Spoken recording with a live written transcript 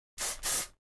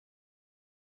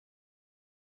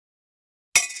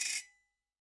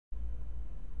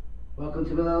Welcome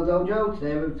to my little dojo.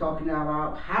 Today we're talking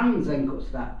about Han Zenkutsu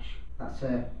Dachi. That's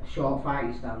a short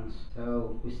fighting stance.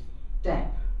 So we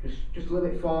step just a little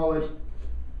bit forward,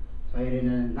 so you're in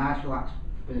a nice relaxed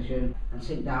position, and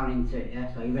sit down into it,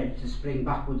 yeah? So you're ready to spring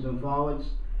backwards and forwards.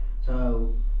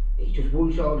 So it's just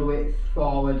one shoulder width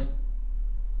forward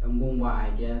and one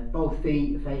wide, yeah? Both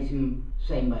feet are facing the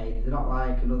same way. They're not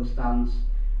like another stance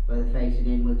where they're facing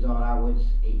inwards or outwards.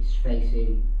 They're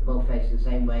both facing the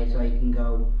same way, so you can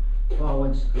go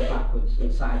forwards and backwards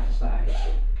and side to side.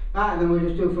 Right, and then we'll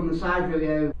just do from the side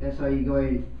video. Yeah, so you're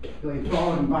going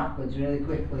forward and backwards really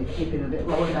quickly, keeping a bit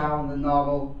lower down than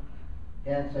normal.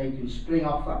 Yeah, so you can spring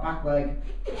off that back leg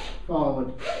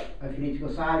forward. If you need to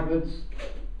go sideways,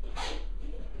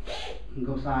 you can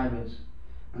go sideways.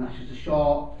 And that's just a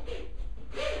short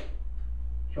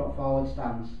forward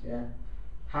stance, yeah.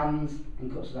 Han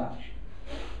Zenkutsu Dachi.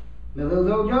 My little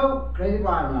dojo, crazy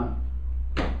blind man.